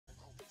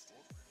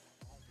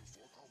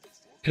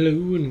Hello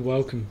and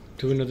welcome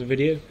to another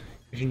video.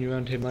 If you're new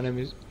around here, my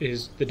name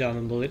is the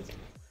Diamond Bullet,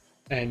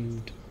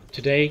 and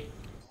today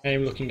I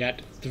am looking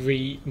at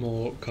 3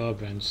 more car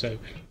brands. So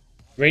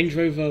Range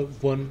Rover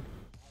won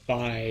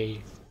by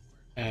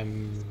let's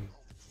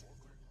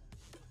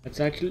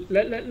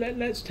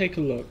take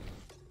a look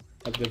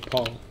at the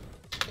poll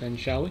then,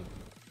 shall we?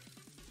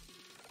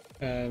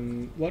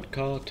 What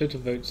car? Total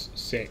votes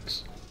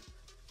 6.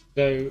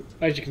 So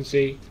as you can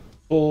see,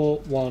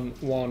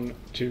 4-1-1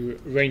 to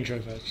Range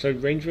Rover. So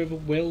Range Rover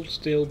will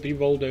still be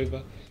rolled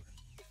over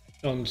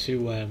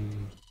onto the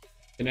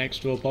next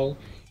draw poll.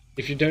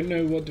 If you don't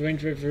know what the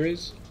Range Rover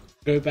is,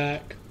 go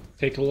back,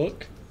 take a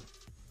look.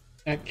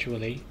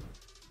 Actually,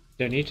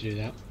 don't need to do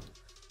that.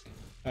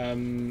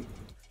 I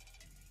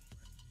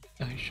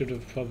should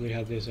have probably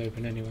had this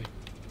open anyway.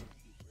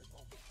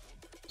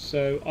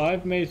 So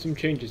I've made some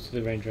changes to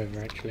the Range Rover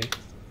actually.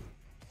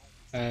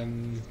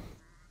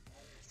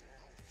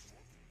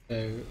 So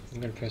I'm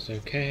going to press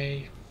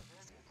OK.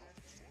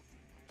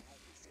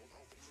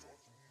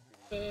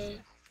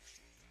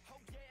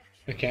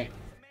 Okay,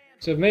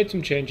 so I've made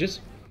some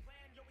changes.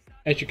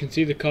 As you can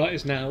see, the car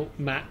is now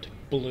matte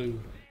blue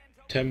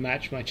to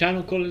match my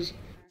channel colours,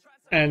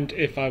 and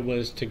if I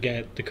was to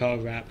get the car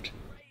wrapped,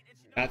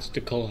 that's the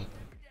colour.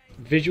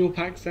 Visual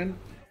packs then,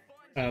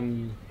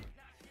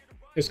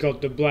 it's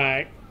got the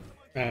black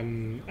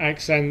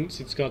accents,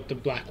 it's got the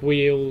black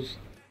wheels,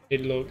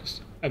 it looks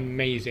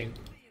amazing.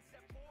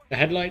 The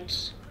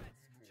headlights,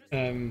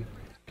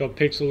 got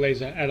pixel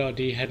laser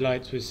LRD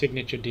headlights with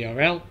signature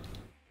DRL.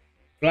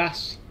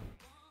 Glass,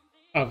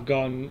 I've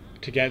gone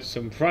to get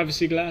some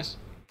privacy glass,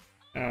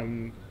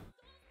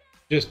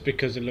 just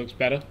because it looks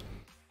better.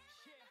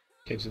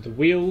 Okay, so the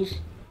wheels,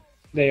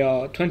 they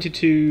are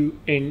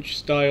 22-inch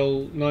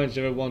style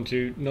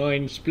 9012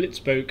 9 split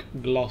spoke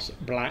gloss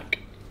black.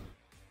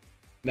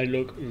 They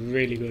look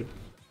really good.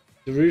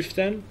 The roof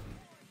then,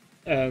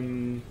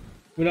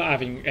 we're not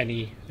having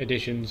any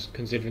additions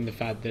considering the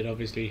fact that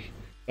obviously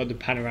got the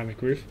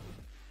panoramic roof.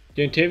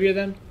 The interior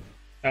then,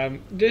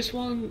 this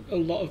one a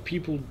lot of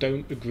people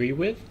don't agree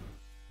with.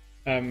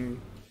 I've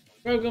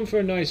gone for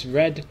a nice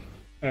red,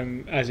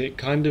 as it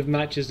kind of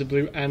matches the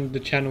blue and the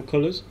channel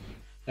colours.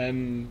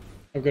 I've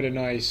got a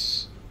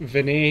nice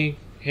veneer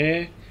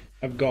here.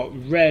 I've got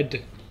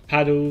red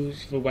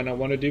paddles for when I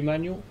want to do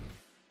manual,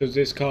 because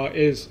this car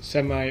is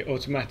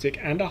semi-automatic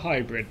and a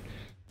hybrid.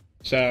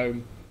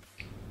 So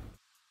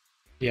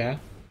yeah,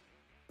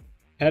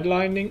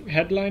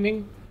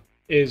 headlining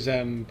is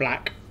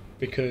black,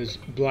 because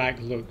black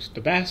looks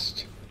the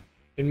best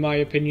in my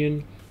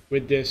opinion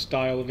with this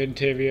style of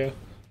interior.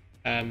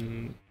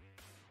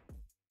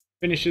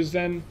 Finishes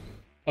then,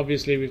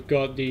 obviously we've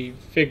got the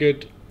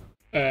figured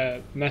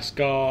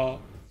Macassar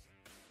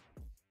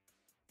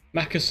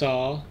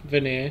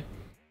veneer,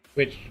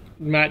 which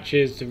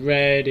matches the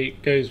red,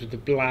 it goes with the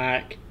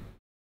black.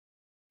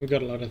 We've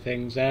got a lot of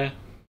things there.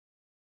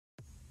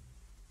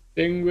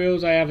 Steering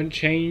wheels I haven't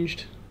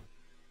changed.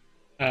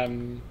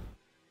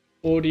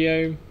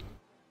 Audio,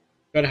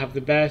 gotta have the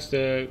best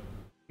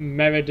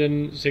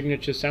Meriden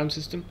signature sound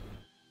system.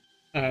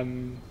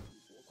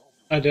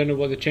 I don't know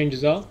what the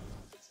changes are.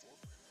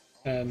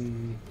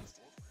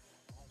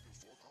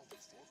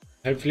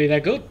 Hopefully they're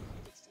good.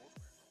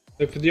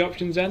 So for the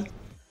options then,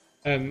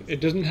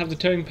 it doesn't have the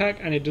towing pack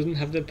and it doesn't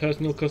have the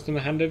personal customer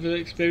handover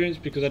experience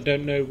because I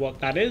don't know what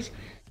that is,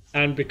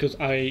 and because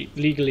I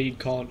legally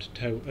can't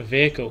tow a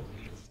vehicle.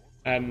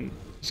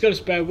 It's got a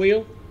spare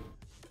wheel,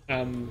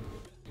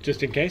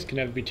 just in case, can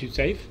never be too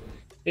safe.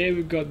 Here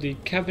we've got the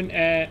cabin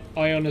air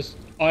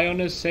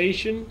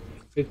ionization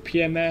with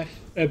PM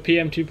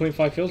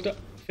 2.5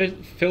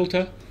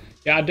 filter.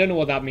 Yeah, I don't know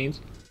what that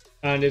means.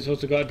 And it's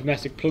also got a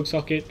domestic plug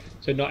socket,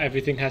 so not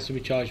everything has to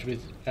be charged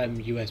with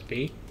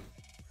USB.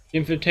 The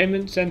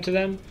infotainment center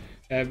then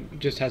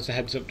just has a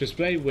heads-up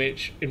display,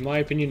 which in my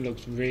opinion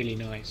looks really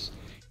nice.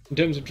 In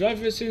terms of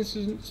driver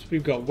assistance,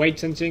 we've got weight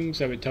sensing,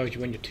 so it tells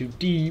you when you're too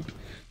deep,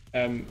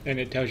 and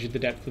it tells you the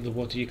depth of the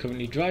water you're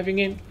currently driving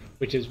in,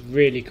 which is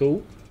really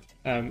cool.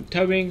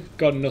 Towing,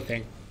 got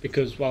nothing,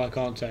 because, well, I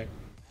can't tow.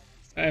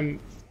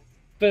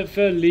 But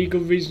for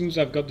legal reasons,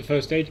 I've got the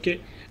first aid kit,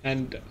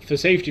 and for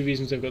safety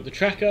reasons, I've got the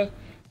tracker,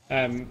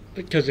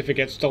 because if it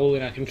gets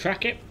stolen, I can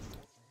track it.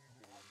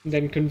 And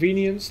then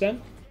convenience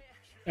then,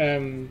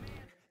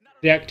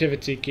 the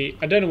activity key,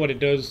 I don't know what it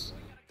does,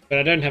 but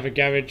I don't have a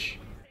garage.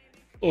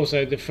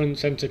 Also, the front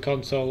center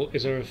console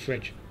is a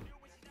fridge.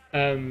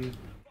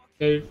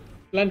 So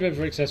Land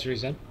Rover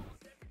accessories then,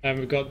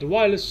 we've got the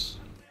wireless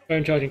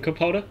phone charging cup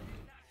holder,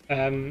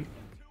 and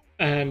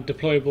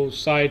deployable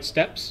side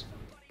steps.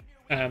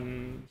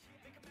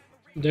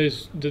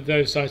 Those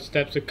side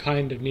steps are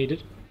kind of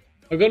needed.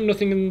 I've got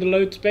nothing in the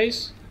load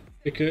space,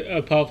 because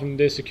apart from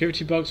the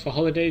security box for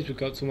holidays. We've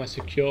got somewhere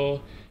secure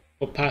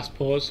for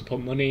passports, to put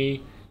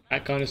money,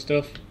 that kind of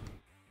stuff.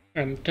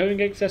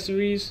 Towing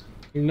accessories,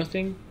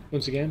 nothing,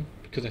 once again,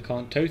 because I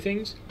can't tow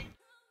things.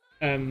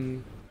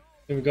 Then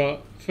we've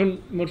got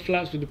front mud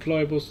flaps with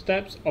deployable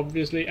steps,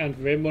 obviously, and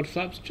rear mud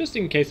flaps, just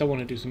in case I want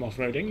to do some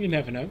off-roading, you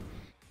never know.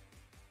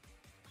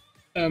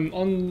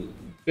 On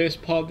this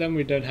part then,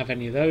 we don't have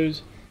any of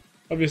those.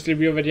 Obviously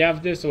we already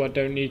have this, so I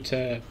don't need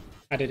to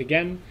add it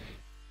again.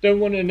 Don't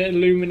want an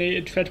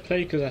illuminated tread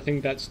plate because I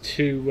think that's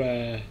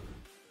too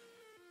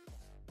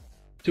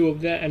up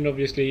there, and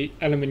obviously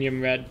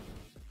aluminium red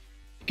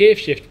gear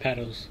shift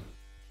pedals.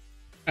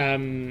 I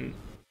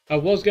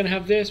was going to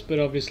have this, but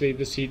obviously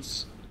the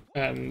seats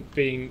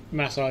being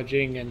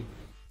massaging and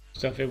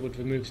stuff, it would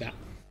remove that.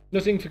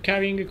 Nothing for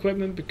carrying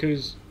equipment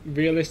because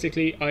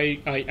realistically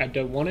I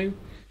don't want to,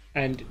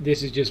 and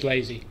this is just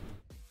lazy.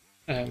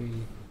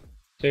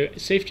 So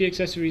safety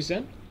accessories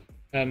then.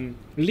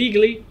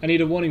 Legally I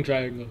need a warning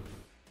triangle,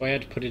 so I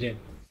had to put it in.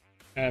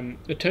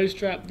 The toe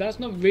strap, that's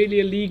not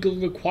really a legal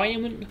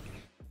requirement,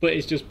 but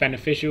it's just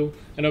beneficial,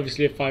 and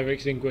obviously a fire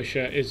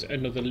extinguisher is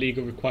another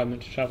legal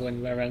requirement to travel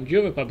anywhere around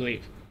Europe, I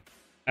believe.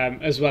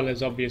 As well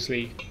as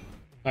obviously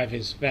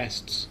high-vis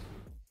vests.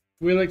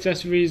 Wheel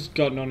accessories,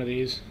 got none of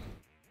these.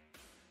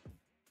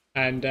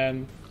 And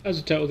as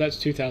a total, that's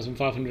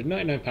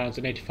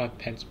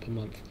 £2,599.85 per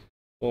month,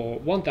 or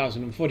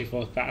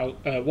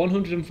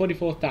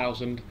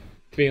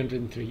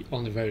 144,303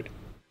 on the road.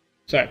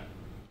 So,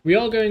 we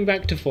are going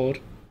back to Ford,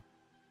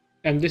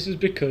 and this is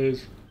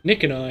because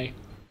Nick and I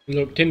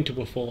looked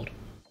into a Ford.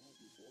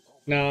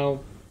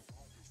 Now,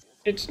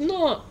 it's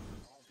not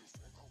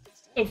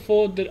a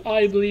Ford that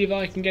I believe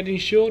I can get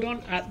insured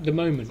on at the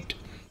moment,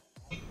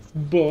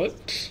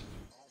 but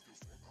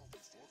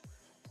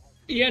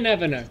you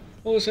never know.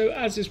 Also,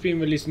 as it's being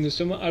released in the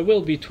summer, I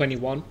will be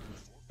 21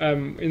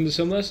 in the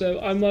summer, so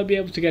I might be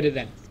able to get it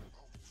then.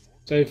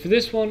 So for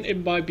this one,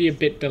 it might be a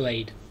bit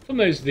delayed. For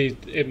most of these,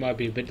 it might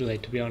be a bit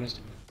delayed, to be honest.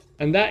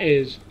 And that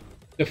is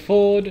the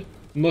Ford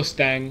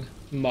Mustang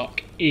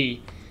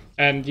Mach-E,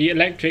 and the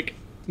electric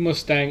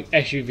Mustang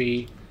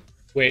SUV,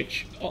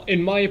 which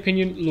in my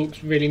opinion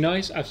looks really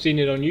nice. I've seen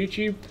it on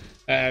YouTube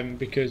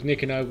because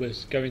Nick and I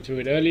was going through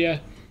it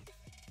earlier,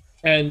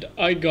 and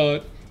I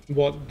got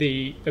what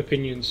the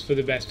opinions for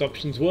the best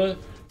options were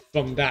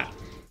from that.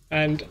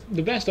 And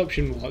the best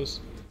option was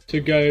to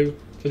go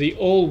for the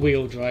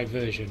all-wheel drive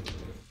version,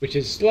 which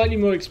is slightly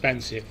more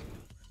expensive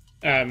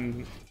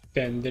than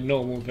the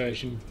normal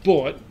version,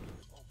 but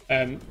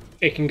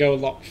it can go a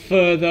lot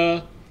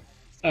further,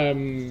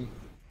 and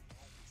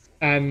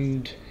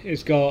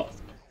it's got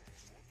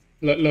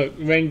look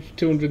range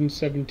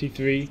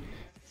 273,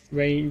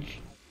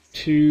 range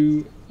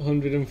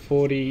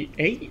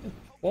 248.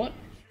 What?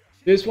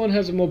 This one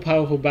has a more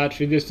powerful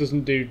battery. This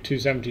doesn't do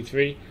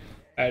 273,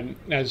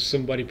 as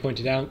somebody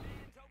pointed out,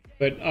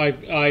 but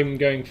I'm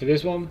going for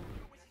this one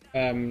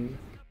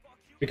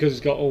because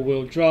it's got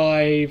all-wheel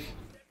drive.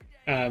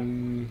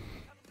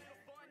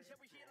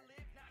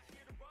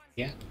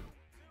 Yeah,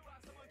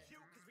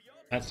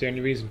 that's the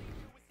only reason.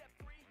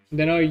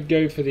 Then I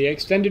go for the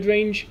extended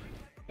range,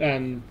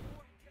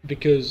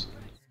 because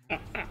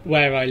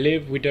where I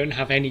live we don't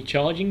have any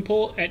charging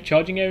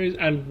areas,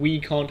 and we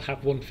can't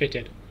have one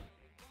fitted.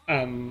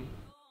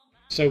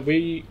 So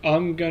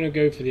I'm gonna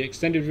go for the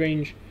extended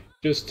range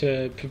just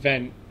to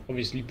prevent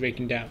obviously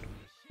breaking down.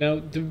 Now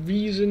the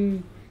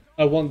reason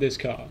I want this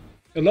car,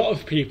 a lot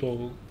of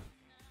people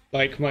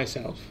like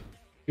myself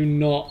do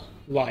not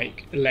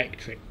like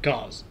electric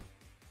cars.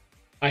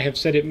 I have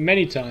said it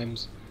many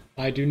times,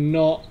 I do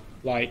not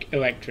like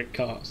electric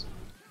cars.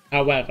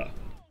 However,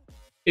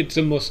 it's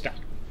a Mustang.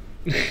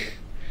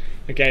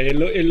 Okay,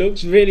 it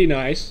looks really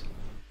nice,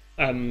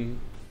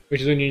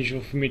 which is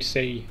unusual for me to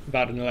say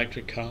about an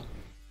electric car.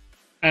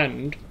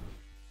 And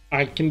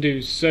I can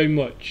do so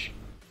much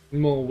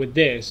more with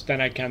this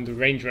than I can the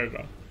Range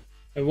Rover.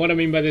 And what I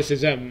mean by this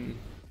is,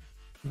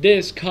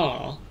 this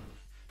car,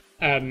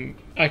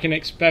 I can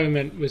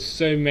experiment with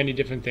so many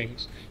different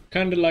things.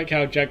 Kind of like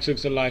how Jack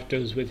Sucks at Life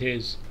does with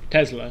his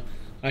Tesla,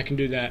 I can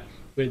do that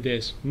with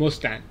this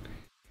Mustang.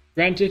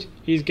 Granted,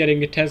 he's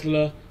getting a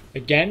Tesla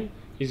again.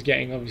 He's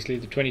getting obviously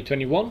the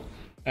 2021,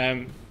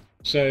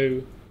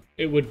 so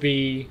it would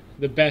be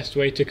the best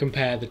way to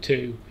compare the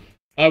two.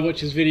 I watch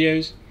his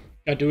videos.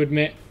 I do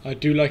admit I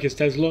do like his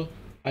Tesla.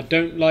 I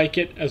don't like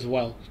it as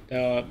well.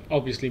 There are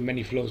obviously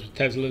many flaws with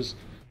Teslas,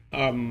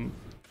 and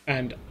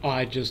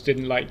I just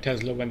didn't like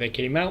Tesla when they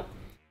came out.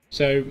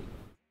 So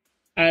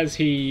as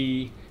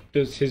he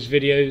does his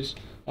videos,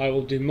 I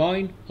will do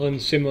mine on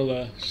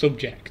similar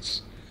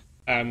subjects.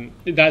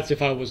 That's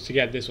if I was to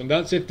get this one.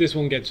 That's if this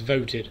one gets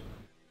voted.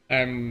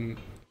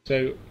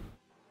 So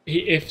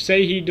if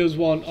say he does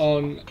one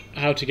on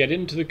how to get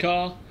into the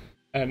car,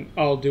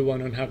 I'll do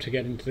one on how to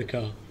get into the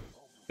car.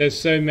 There's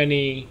so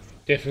many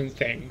different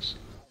things,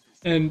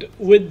 and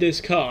with this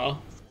car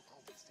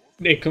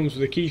it comes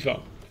with a key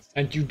fob,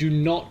 and you do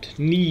not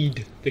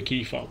need the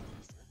key fob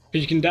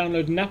because you can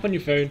download an app on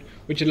your phone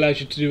which allows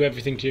you to do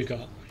everything to your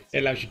car. It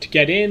allows you to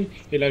get in,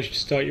 it allows you to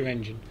start your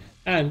engine,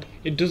 and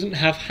it doesn't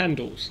have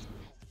handles.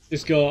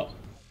 It's got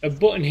a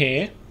button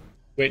here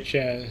which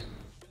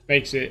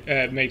makes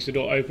the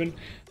door open,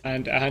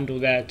 and a handle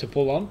there to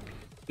pull on.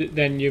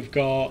 Then you've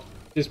got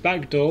this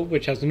back door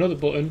which has another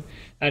button,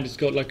 and it's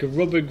got like a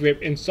rubber grip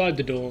inside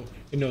the door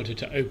in order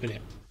to open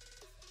it.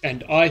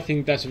 And I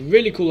think that's a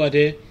really cool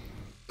idea,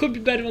 Could be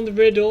better on the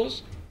rear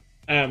doors,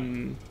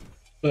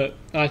 but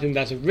I think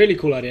that's a really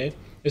cool idea.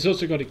 It's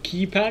also got a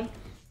keypad,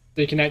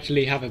 so you can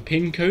actually have a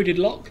pin-coded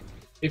lock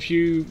if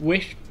you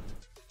wish,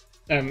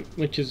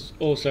 which is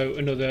also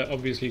another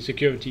obviously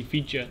security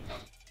feature.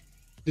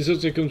 This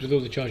also comes with all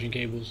the charging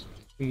cables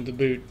in the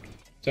boot,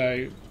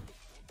 so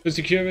for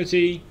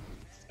security,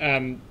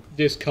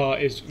 this car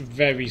is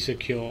very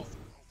secure.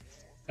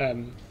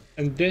 And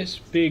this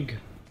big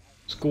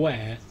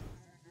square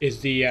is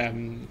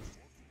the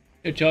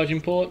charging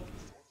port.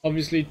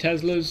 Obviously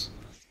Teslas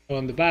are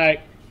on the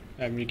back,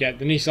 you get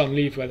the Nissan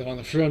Leaf where they're on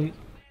the front.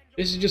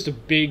 This is just a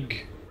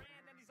big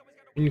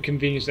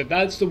inconvenience.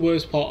 That's the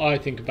worst part I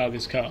think about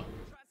this car,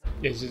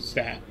 is it's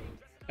there.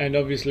 And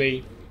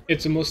obviously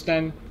it's a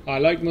Mustang. I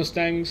like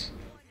Mustangs.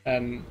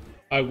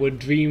 I would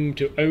dream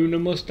to own a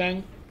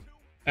Mustang.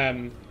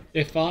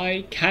 If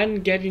I can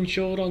get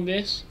insured on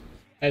this,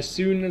 as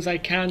soon as I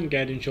can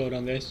get insured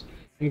on this,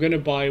 I'm going to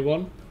buy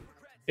one.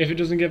 If it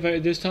doesn't get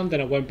voted this time, then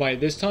I won't buy it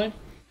this time.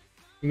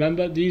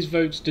 Remember, these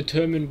votes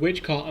determine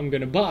which car I'm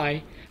going to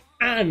buy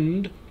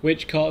and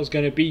which car is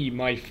going to be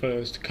my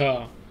first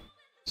car.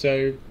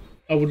 So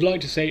I would like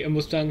to say a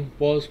Mustang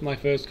was my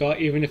first car,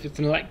 even if it's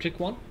an electric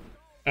one.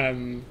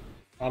 I'm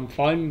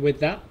fine with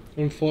that,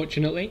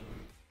 unfortunately.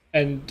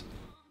 And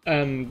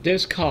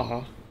this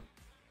car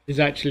is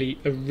actually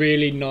a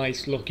really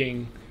nice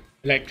looking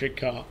electric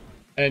car,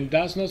 and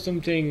that's not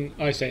something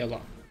I say a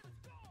lot.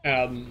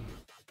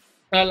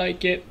 I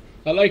like it.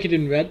 I like it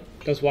in red.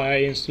 That's why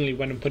I instantly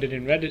went and put it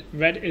in red.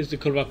 Red is the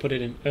colour I put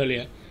it in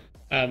earlier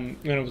when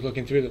I was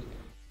looking through them,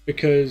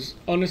 because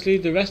honestly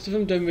the rest of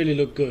them don't really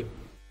look good.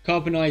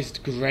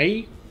 Carbonized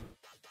grey,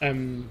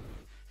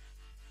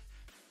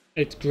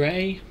 it's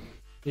grey.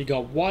 You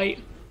got white.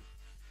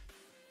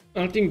 I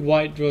don't think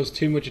white draws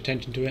too much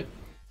attention to it.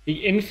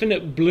 The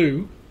infinite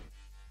blue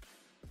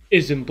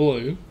isn't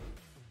blue.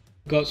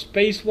 We've got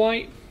space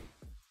white.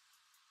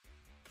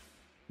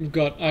 You've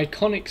got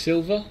iconic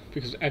silver,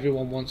 because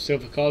everyone wants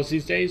silver cars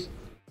these days.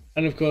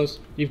 And of course,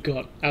 you've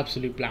got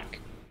absolute black.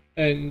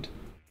 And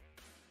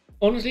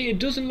honestly, it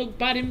doesn't look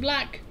bad in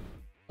black.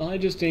 I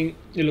just think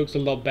it looks a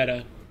lot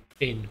better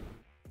in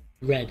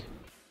red.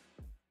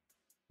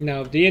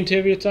 Now, the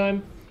interior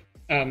time.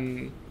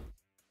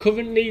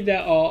 Currently,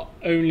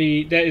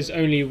 there is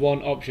only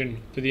one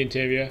option for the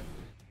interior,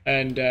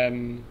 and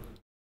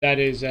that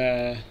is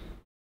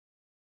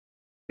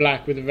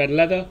black with the red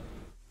leather,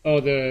 or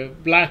the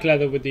black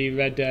leather with the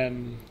red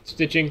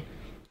stitching,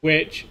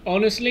 which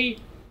honestly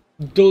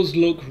does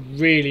look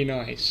really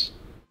nice,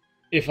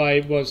 if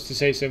I was to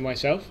say so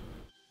myself.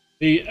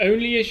 The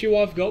only issue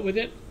I've got with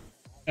it,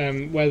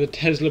 where the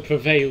Tesla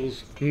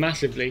prevails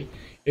massively,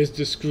 is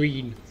the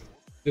screen.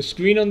 The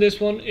screen on this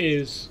one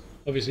is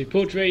obviously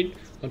portrait.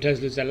 On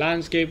Tesla's a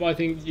landscape. I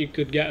think you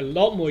could get a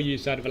lot more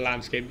use out of a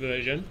landscape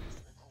version,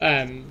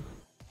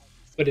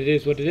 but it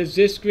is what it is.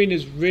 This screen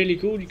is really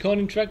cool. You can't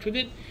interact with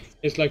it.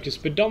 It's like a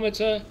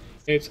speedometer.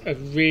 It's a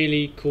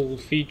really cool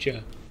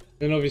feature.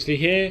 Then obviously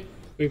here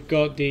we've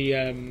got the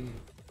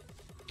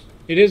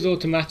it is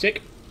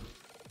automatic,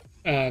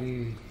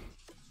 I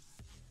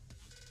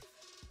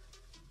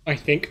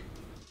think.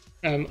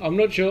 I'm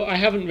not sure, I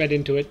haven't read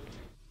into it,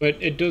 but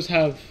it does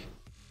have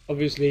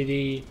obviously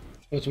the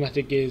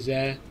automatic gears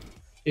there.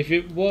 If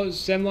it was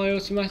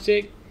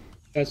semi-automatic,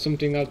 that's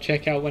something I'll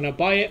check out when I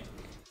buy it.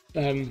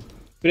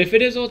 But if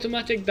it is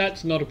automatic,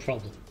 that's not a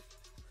problem.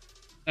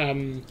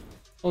 On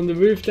the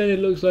roof then, it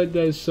looks like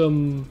there's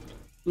some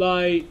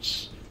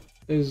lights,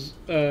 there's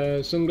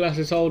a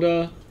sunglasses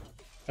holder,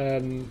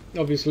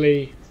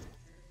 obviously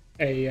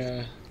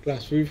a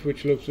glass roof,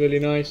 which looks really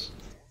nice.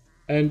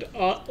 And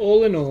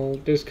all in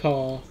all, this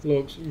car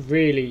looks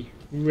really,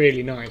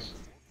 really nice.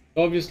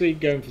 Obviously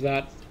going for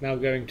that, now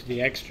going to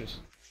the extras.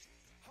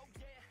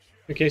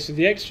 Okay, so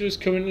the extras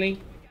currently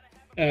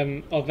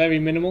are very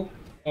minimal.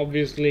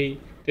 Obviously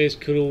this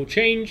could all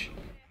change,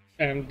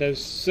 and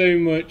there's so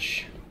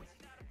much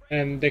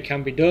that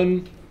can be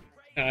done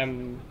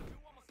in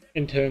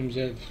terms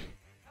of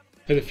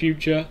for the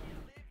future.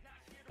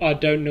 I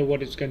don't know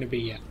what it's going to be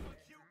yet.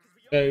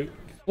 So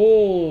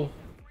for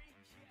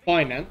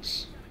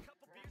finance,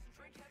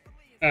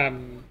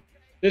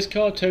 this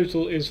car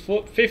total is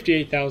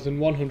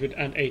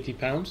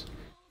 £58,180.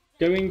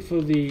 Going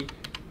for the,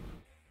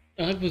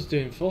 I was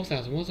doing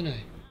 4,000, wasn't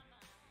I?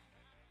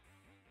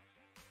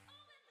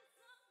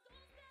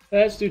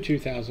 Let's do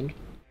 2,000.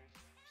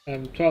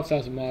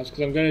 12,000 miles,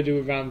 because I'm going to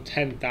do around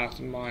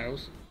 10,000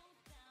 miles.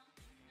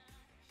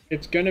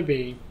 It's going to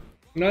be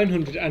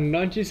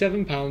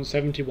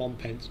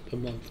 £997.71 per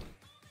month,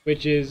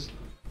 which is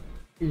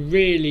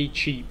really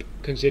cheap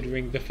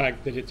considering the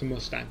fact that it's a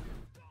Mustang.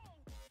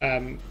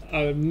 I'm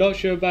not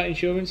sure about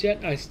insurance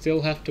yet. I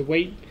still have to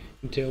wait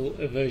until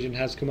a version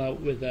has come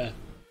out with a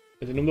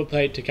number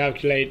plate to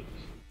calculate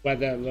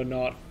whether or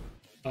not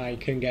I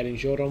can get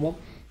insured on one.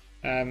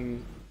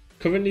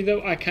 Currently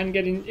though, I can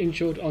get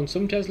insured on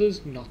some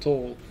Teslas, not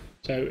all.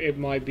 So it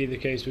might be the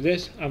case with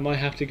this. I might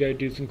have to go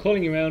do some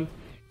calling around,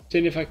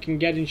 seeing if I can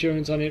get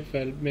insurance on it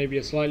for maybe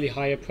a slightly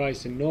higher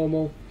price than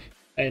normal.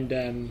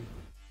 and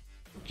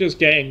just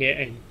getting it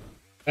in.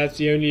 That's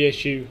the only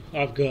issue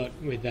I've got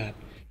with that.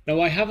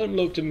 Now, I haven't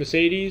looked at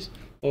Mercedes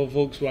or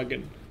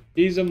Volkswagen.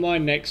 These are my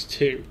next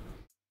two.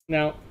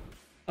 Now,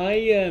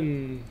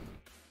 I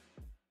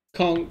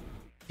can't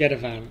get a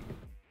van.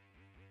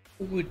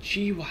 Ooh, a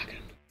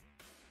G-Wagon.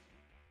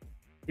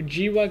 A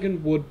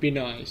G-Wagon would be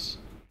nice.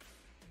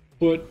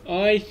 But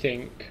I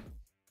think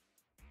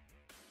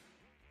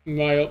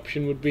my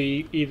option would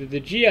be either the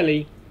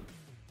GLE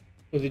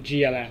or the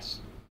GLS.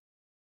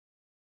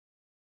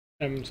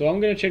 So I'm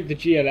going to check the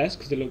GLS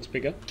because it looks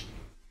bigger.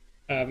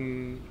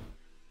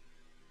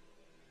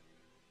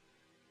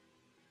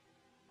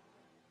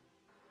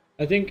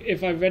 I think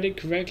if I read it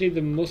correctly,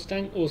 the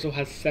Mustang also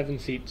has 7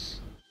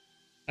 seats,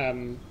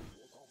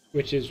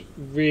 which is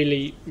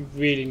really,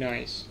 really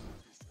nice.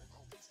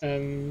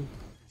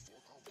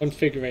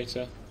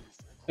 Configurator.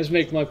 Let's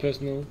make my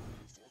personal.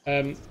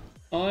 I'm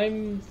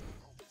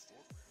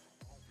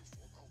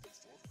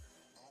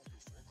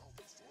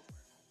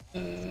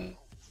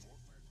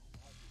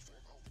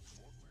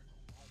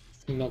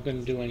not going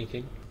to do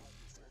anything.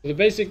 So the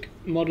basic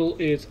model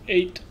is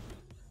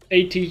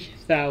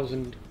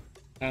 £80,000.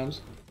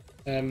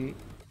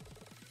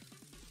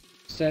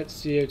 Set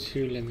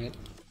CO2 limit.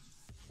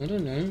 I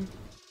don't know.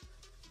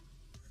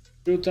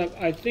 Fuel type.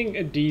 I think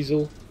a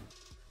diesel.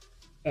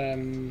 A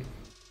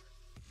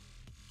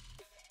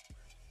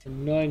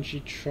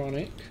 9G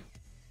Tronic.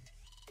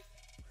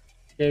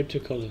 Go to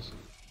colours.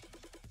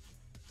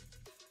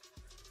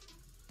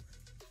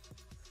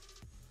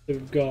 So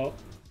we've got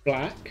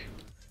black.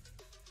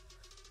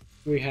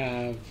 We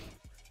have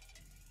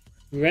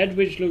red,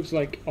 which looks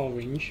like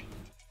orange.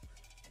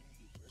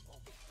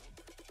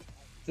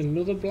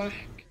 Another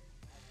black.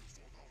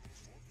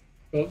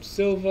 Got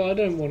silver. I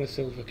don't want a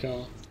silver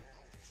car.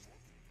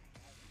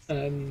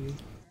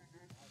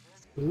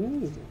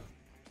 Ooh.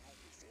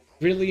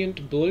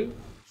 Brilliant blue.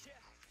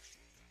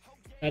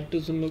 That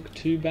doesn't look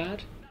too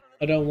bad.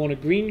 I don't want a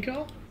green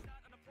car.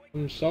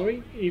 I'm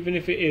sorry. Even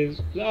if it is,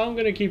 I'm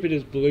going to keep it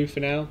as blue for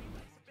now.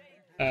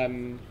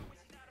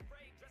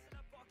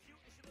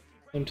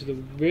 Onto the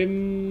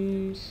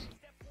rims.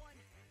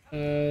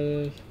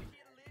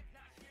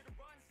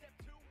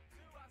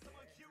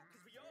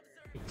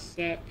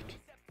 Accept.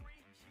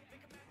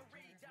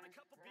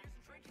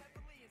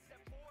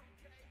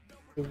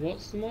 But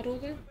what's the model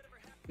then?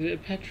 Is it a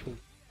petrol?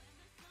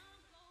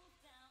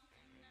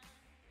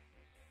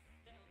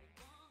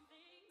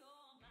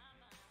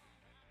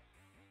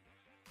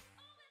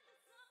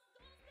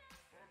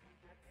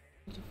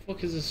 What the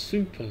fuck is a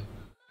super?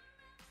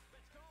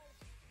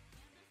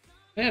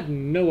 I have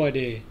no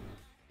idea.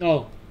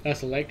 Oh,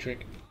 that's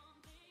electric.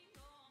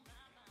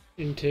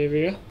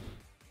 Interior.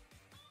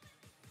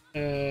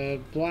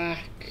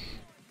 Black.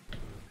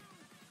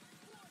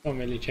 Can't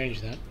really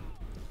change that.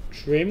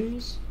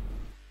 Trims.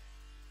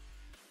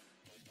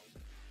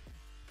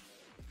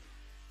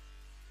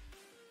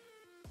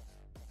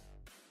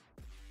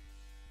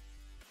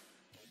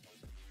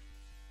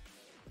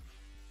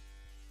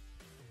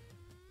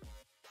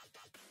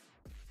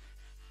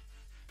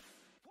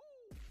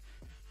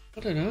 I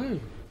don't know.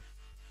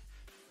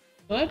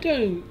 I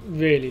don't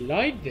really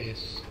like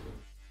this,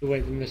 the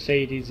way the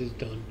Mercedes is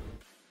done.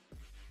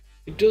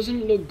 It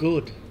doesn't look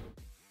good.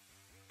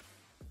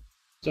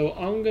 So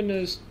I'm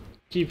gonna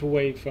keep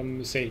away from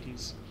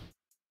Mercedes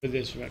for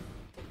this run.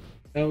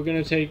 Now we're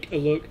gonna take a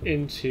look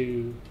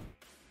into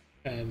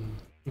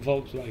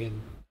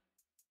Volkswagen.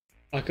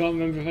 I can't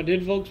remember if I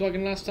did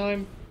Volkswagen last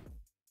time.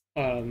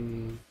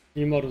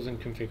 New models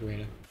and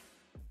configurator.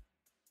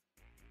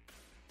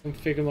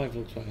 Configure my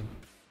Volkswagen.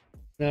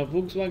 Now,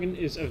 Volkswagen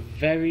is a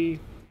very,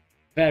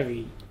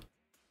 very,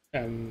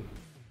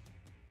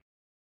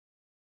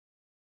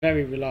 very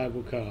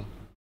reliable car.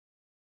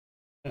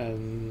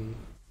 And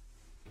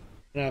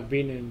I've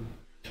been in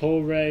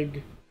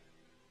Touareg.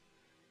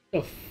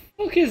 The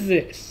fuck is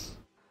this?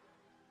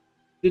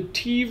 The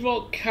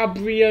T-Roc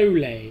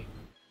Cabriolet.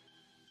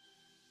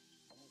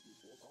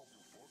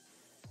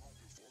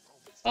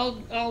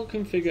 I'll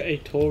configure a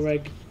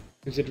Touareg,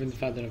 considering the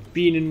fact that I've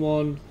been in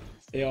one.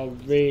 They are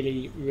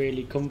really,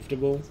 really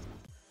comfortable.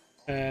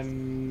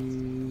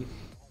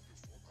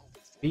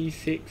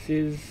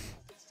 V6s.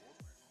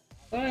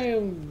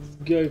 I'll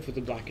go for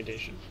the black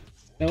edition.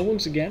 Now,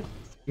 once again,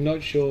 I'm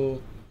not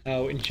sure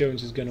how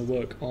insurance is going to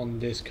work on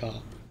this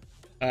car.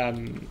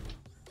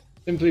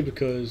 Simply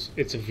because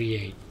it's a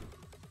V8.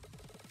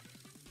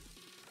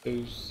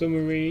 So,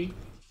 summary.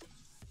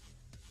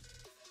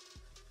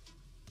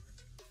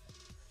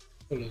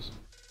 Colours.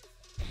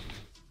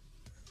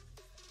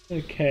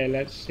 Okay,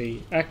 let's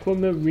see.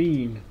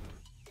 Aquamarine.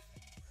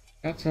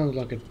 That sounds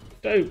like a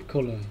dope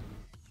colour.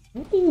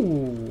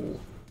 Ooh.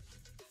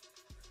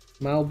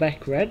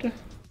 Malbec red.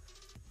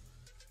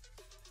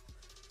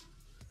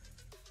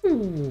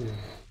 Ooh.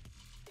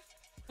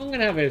 I'm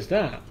gonna have it as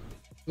that.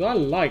 'Cause I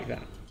like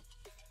that.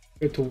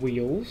 Go to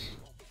wheels.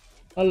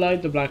 I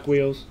like the black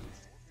wheels.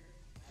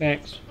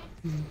 Next.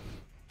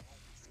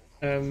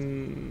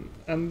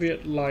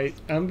 Ambient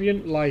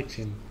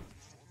lighting.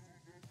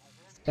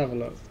 Let's have a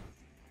look.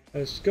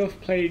 Scuff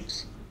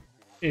plates,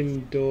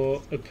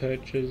 indoor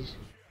apertures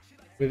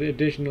with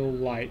additional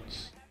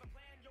lights.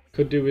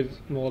 Could do with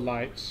more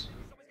lights.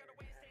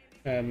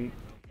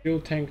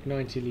 Fuel tank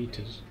 90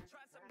 litres.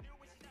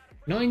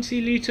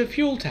 90-litre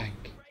fuel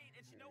tank?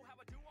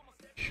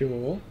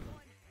 Sure.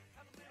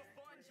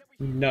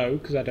 No,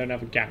 because I don't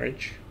have a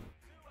garage.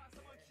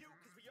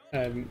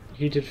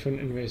 Heated front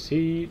and rear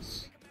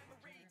seats.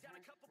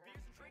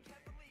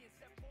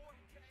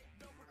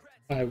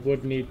 I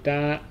would need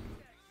that.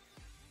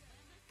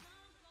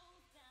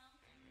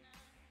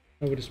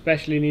 I would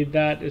especially need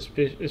that,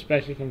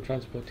 especially if I'm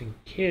transporting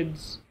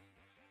kids.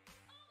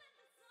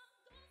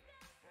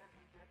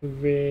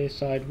 Rear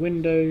side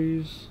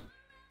windows.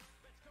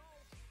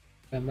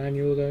 They're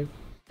manual though.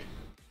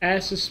 Air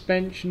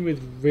suspension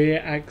with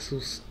rear axle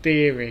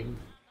steering.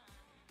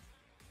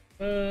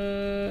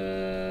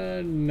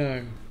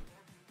 No.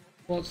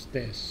 What's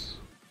this?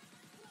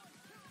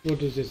 What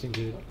does this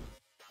include?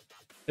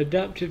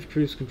 Adaptive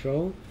cruise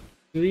control.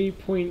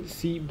 3-point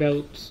seat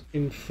belts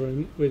in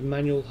front with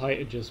manual height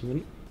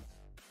adjustment.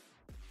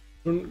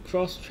 Front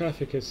cross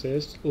traffic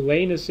assist,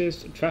 lane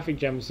assist, traffic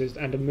jam assist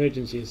and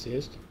emergency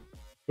assist.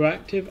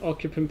 Proactive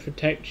occupant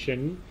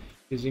protection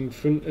using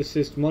front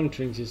assist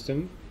monitoring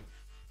system.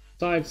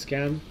 Side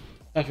scan,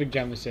 traffic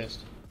jam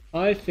assist.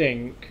 I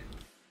think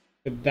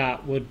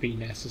that would be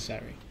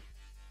necessary.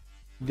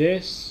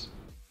 This,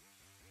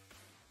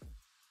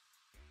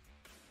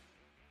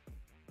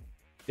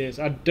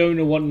 I don't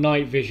know what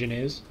night vision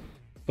is,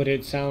 but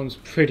it sounds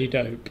pretty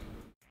dope.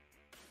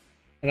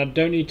 And I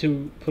don't need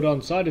to put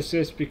on side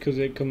assist because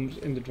it comes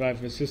in the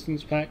driver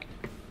assistance pack.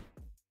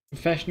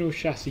 Professional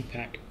chassis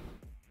pack.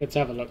 Let's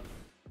have a look.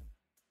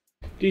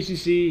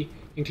 DCC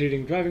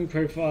including driving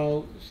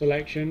profile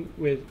selection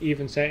with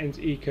even settings,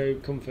 eco,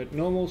 comfort,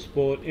 normal,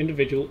 sport,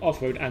 individual,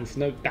 off-road and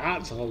snow.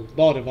 That's a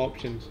lot of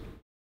options.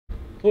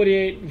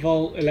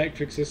 48-volt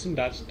electric system,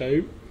 that's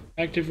dope.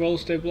 Active roll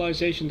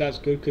stabilization, that's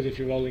good because if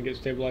you're rolling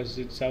it stabilizes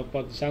itself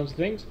by the sounds of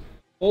things.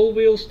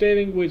 All-wheel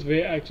steering with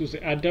rear axles.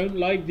 I don't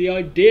like the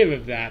idea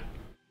of that,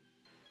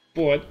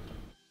 but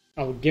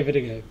I'll give it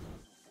a go.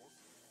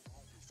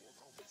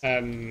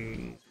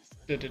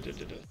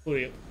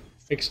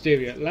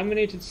 Exterior,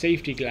 laminated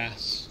safety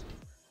glass.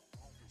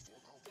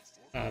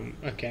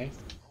 Okay.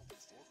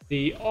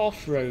 The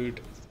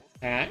off-road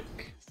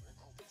pack.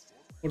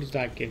 What does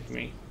that give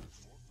me?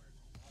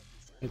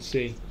 Let's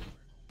see.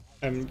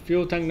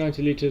 Fuel tank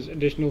 90 litres,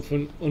 additional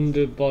front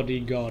underbody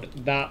guard.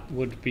 That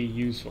would be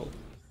useful.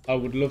 I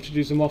would love to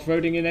do some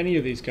off-roading in any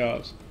of these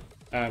cars.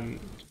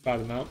 Try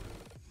them out.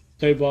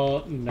 Tow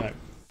bar, no.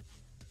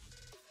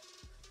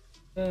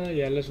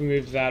 Yeah, let's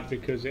remove that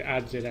because it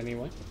adds it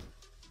anyway.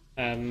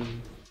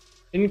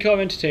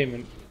 In-car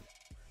entertainment.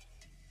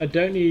 I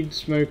don't need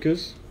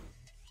smokers.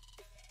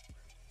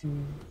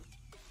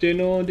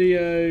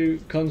 Audio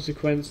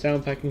consequence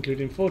sound pack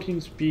including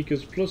 14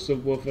 speakers plus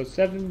subwoofer,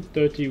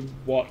 730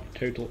 watt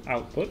total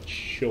output.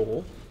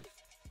 Sure.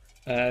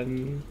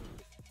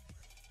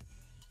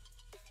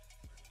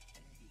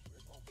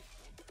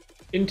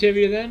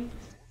 Interior then.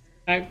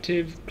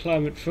 Active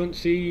climate front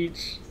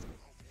seats.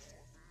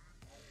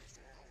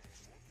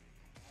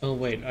 Oh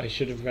wait, I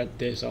should have read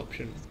this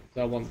option.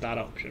 I want that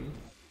option.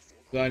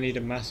 So I need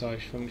a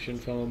massage function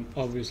from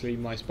obviously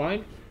my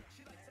spine.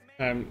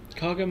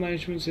 Cargo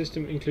management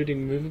system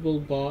including movable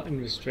bar and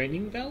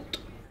restraining belt.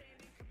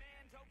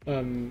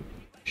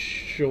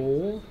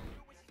 Sure.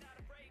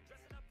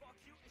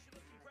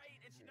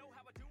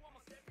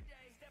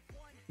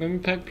 Memory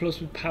pack plus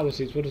with power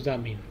seats. What does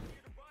that mean?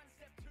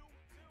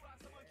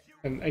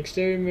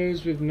 Exterior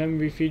mirrors with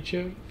memory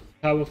feature,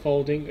 power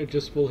folding,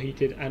 adjustable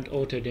heated and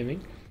auto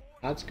dimming.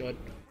 That's good.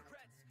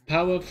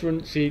 Power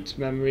front seats,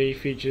 memory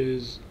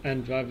features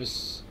and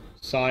driver's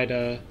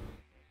side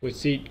with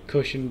seat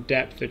cushion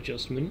depth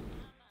adjustment.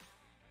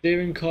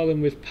 Steering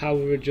column with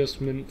power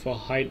adjustment for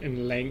height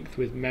and length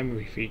with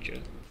memory feature.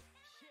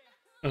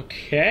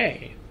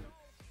 Okay.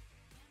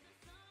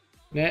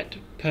 Net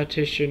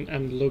partition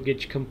and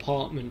luggage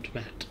compartment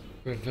mat.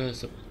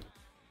 Reversible.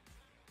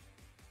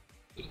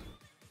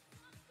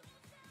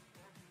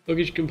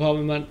 Luggage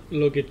compartment mat,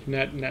 luggage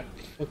net.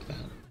 Fuck that.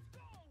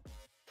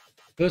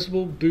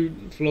 Reversible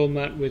boot floor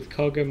mat with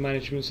cargo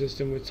management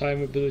system with tire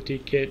mobility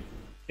kit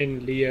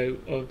in Leo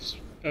of...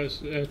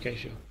 okay,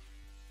 sure.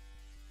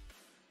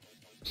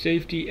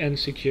 Safety and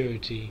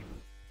security.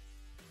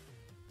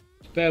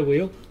 Spare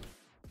wheel.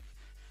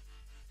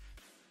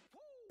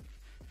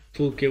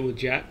 Full kit with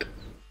jack.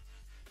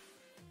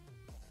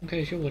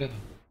 Okay, sure, whatever.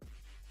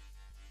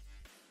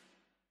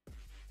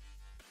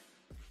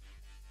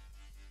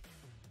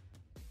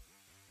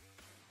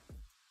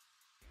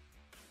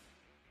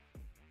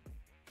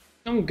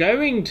 I'm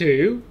going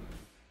to.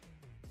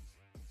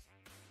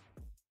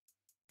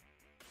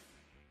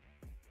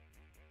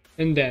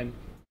 And then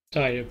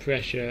tire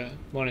pressure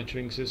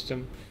monitoring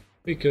system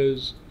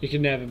because you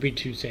can never be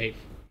too safe.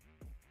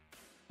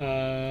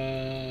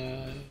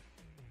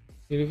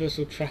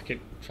 Universal traffic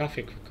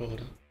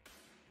recorder.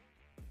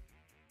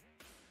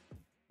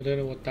 I don't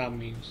know what that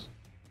means.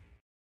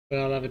 but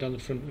I'll have it on the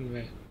front and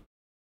rear.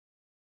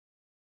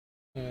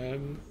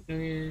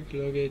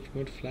 Luggage,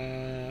 mud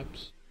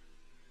flaps.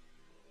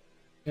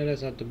 Yeah,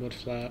 let's add the mud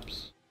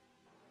flaps.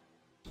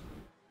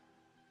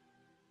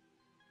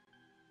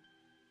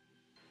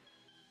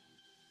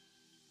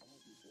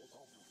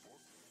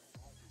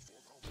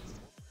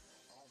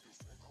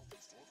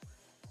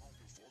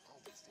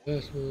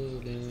 First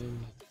wall,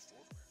 then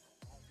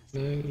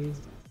no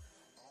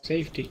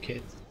safety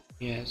kit.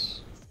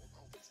 Yes.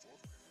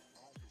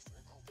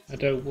 I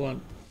don't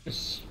want a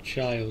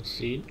child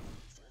seat.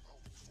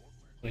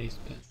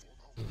 Waistband.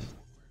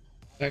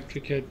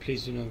 Factory code,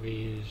 please do not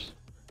reuse.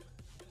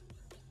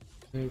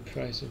 No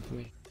price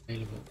information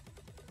available.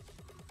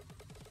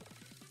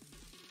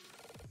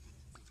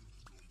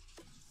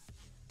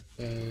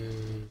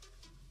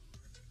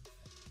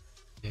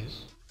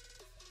 Yes.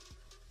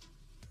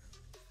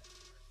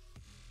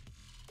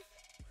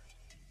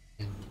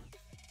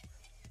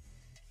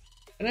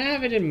 Can I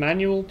have it in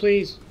manual,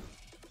 please?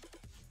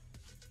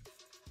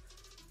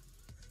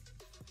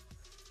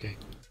 Okay,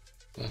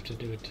 I'll have to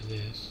do it to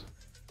this.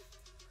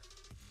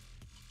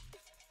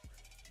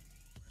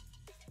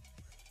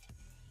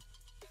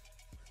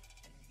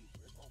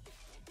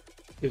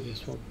 Do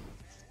this one.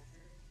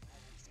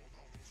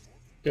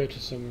 Go to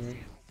summary.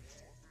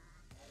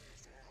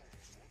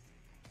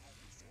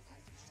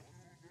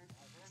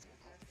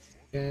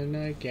 Can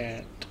I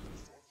get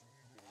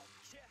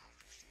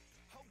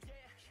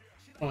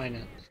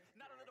finance?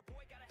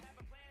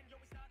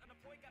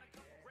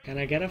 Can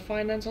I get a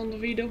finance on the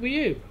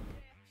VW?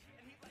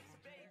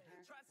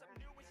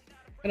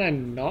 Can I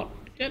not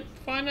get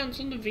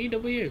finance on the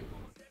VW?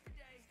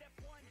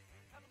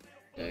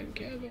 Don't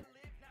care about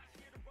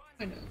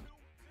finance.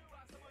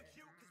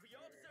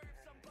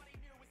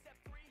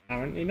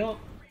 Apparently not.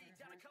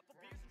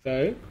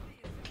 So,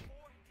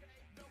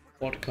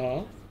 what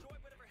car?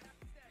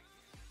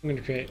 I'm going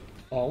to create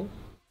all.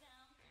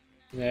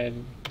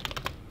 Then,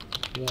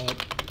 what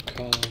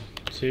car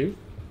 2?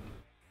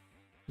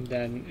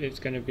 Then it's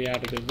going to be out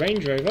of the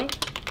Range Rover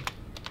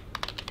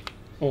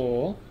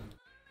or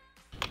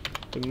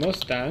the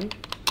Mustang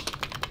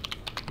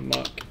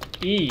Mach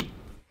E.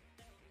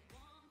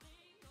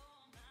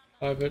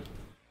 Private,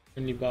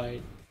 only by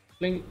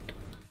link,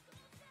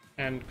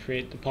 and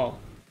create the poll.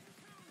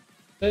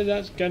 So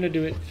that's going to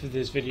do it for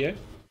this video.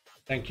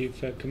 Thank you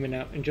for coming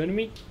out and joining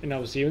me, and I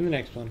will see you in the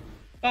next one.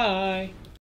 Bye!